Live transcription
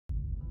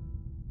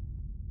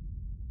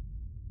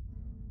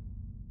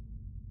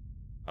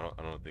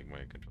I don't think my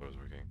controller's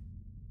working.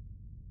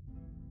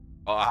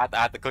 Oh, I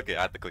had to click it.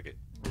 I had to click it.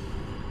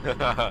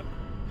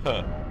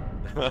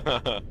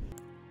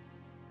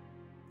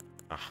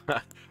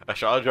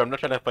 Astrologer, I'm not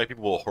trying to fight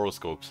people with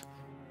horoscopes.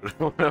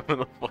 Whatever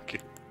the fuck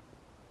it-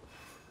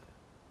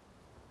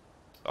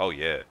 Oh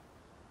yeah.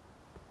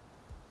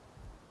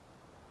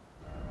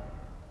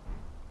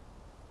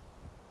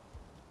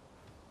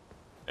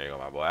 There you go,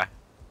 my boy.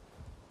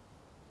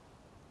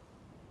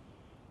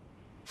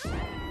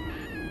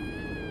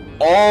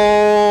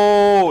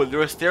 Oh, there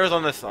were stairs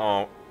on this.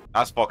 Oh,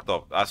 that's fucked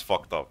up. That's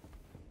fucked up.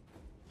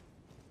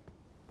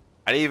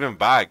 I didn't even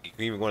back. You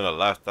can even go to the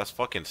left. That's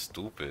fucking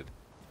stupid.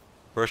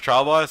 First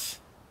trial boss,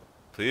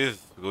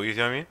 please go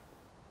easy on me.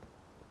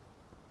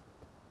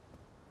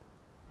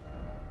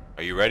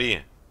 Are you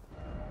ready?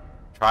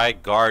 Try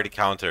guard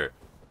counter.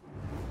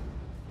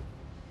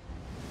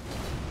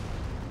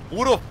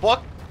 Who the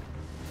fuck?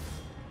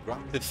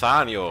 Dropped the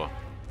sign, yo.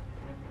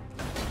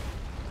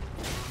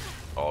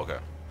 Oh, okay.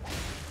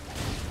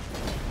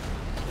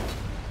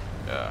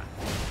 Yeah.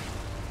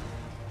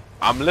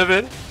 I'm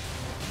livid.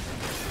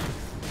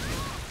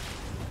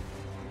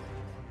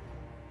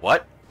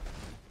 What?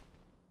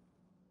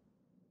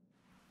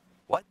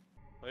 What?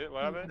 Wait,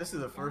 what happened? This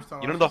is the first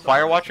time. You know I've the seen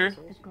Fire something Watcher?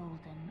 like this.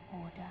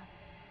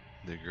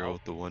 The girl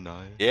with the one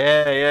eye.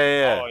 Yeah,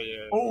 yeah, Oh yeah.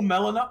 yeah. Oh,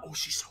 Melina. Oh,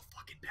 she's so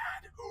fucking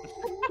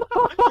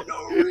bad.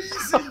 No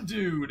reason,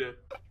 dude.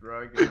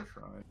 Dragon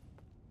try.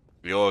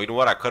 Yo, you know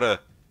what? I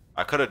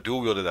coulda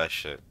dual wielded that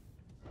shit.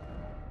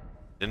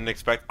 Didn't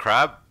expect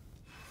crab.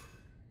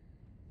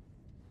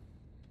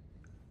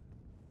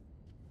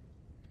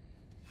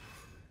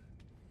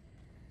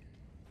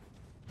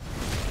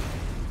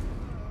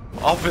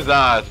 Off his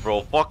ass,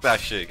 bro. Fuck that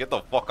shit. Get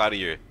the fuck out of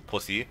here,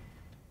 pussy.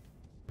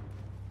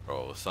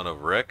 Bro, son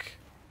of Rick.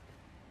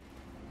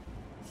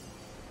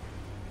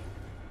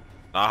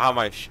 Now how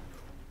my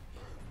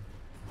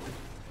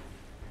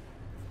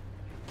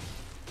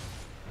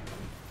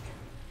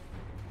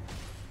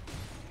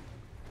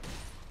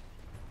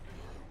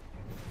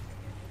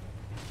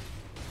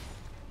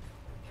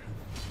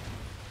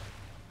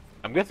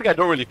I'm guessing I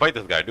don't really fight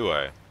this guy, do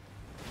I?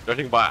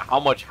 Judging by how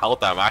much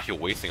health I'm actually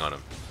wasting on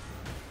him.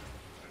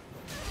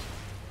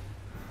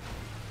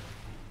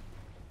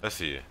 Let's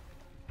see.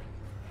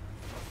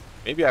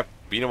 Maybe I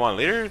beat him on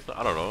later?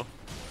 I don't know.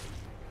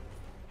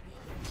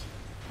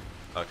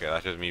 Okay,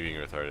 that's just me being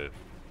retarded.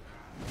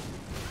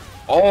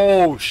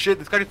 Oh shit,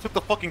 this guy just took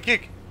the fucking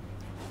kick.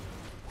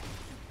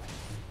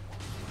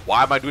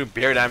 Why am I doing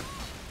bear damage?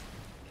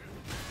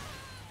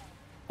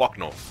 Fuck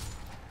no.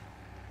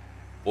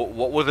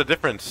 What was the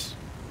difference?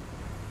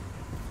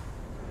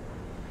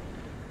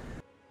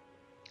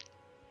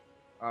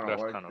 I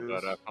That's don't kind like of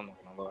this. bad. I'm not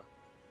gonna lie.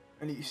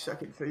 Any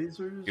second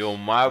phasers? Yo,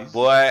 my These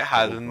boy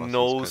has double bosses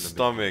no kinda make me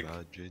stomach.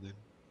 mad, Jaden.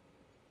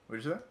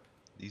 What'd you say?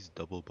 These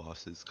double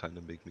bosses kind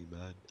of make me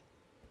mad.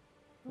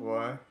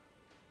 Why?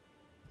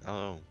 I don't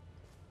know.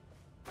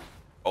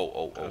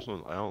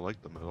 I don't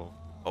like them at all.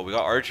 Oh, we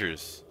got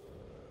archers.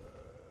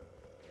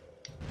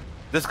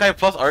 This guy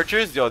plus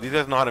archers? Yo, these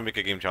guys know how to make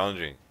a game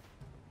challenging.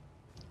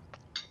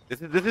 This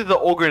is the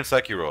ogre in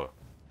Sekiro.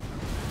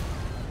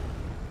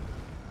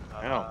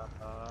 I know.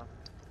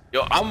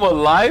 Yo, I'm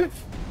alive?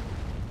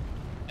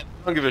 I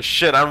don't give a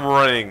shit, I'm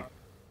running.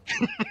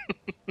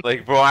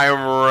 Like, bro, I am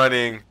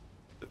running.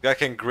 This guy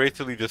can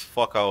gracefully just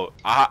fuck out.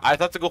 I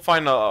have to go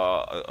find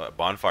a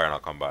bonfire and I'll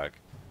come back.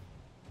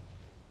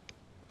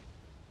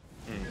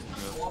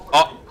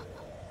 Oh!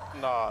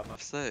 Nah,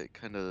 It's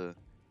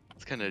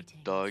kind of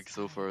dog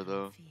so far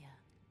though.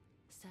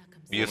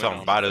 You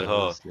something bad as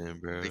hell.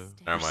 Understand, bro. Never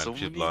There's mind, so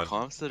she's many blonde.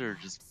 comps that are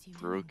just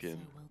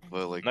broken,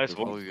 but like Nice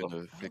they're one. probably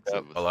gonna fix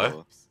it with Hello?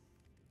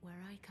 the- Where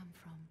I come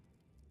from,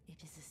 it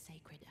is a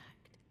sacred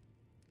act.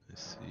 I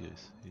see.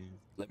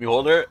 Let me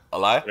hold her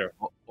alive. there.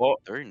 Oh,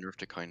 They already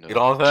nerfed it kind of. You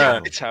know what I'm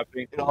saying? it's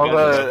happening. You know what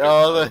I'm saying? You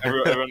know what I'm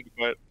saying? Everyone be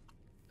quiet.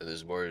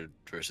 There's more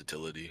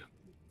versatility.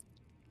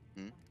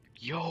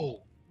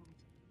 Yo.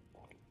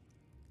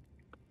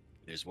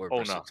 There's more Oh,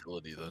 no.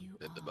 versatility than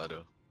in the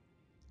meta.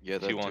 Yeah,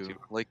 that If you want too. to.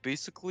 Like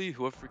basically,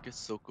 whoever gets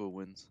Soko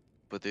wins.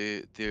 But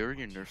they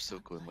already nerfed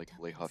Soko and like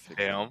late hot fix.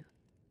 it. Damn.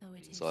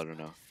 So I don't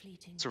know.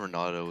 So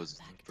Renata was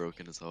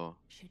broken as hell.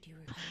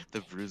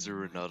 The Bruiser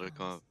Renata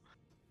comp.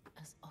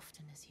 As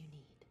often as you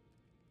need.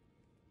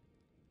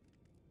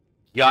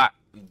 Yeah.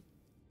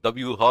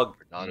 W hug.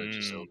 Not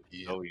just OP.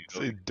 Oh,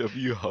 Say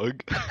W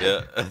hug.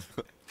 Yeah.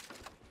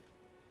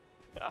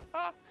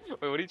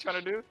 Wait, what are you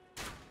trying to do?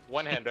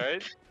 One hand,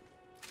 right?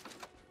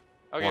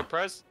 Okay, One.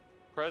 press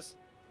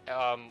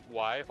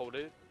Y, hold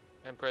it,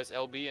 and press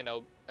LB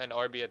and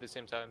RB at the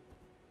same time.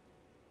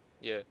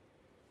 Yeah.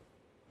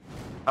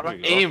 How do I There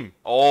you go. aim?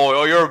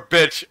 Oh, you're a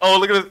bitch. Oh,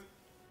 look at this.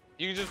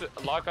 You can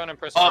just lock on and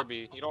press Oh.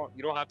 RB. You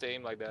don't have to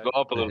aim like that. Go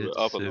up a little bit, It's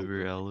up a little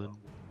Silver Allen.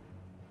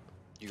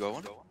 You got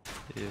one?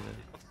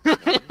 Yeah.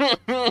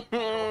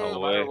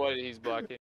 No matter what, he's blocking.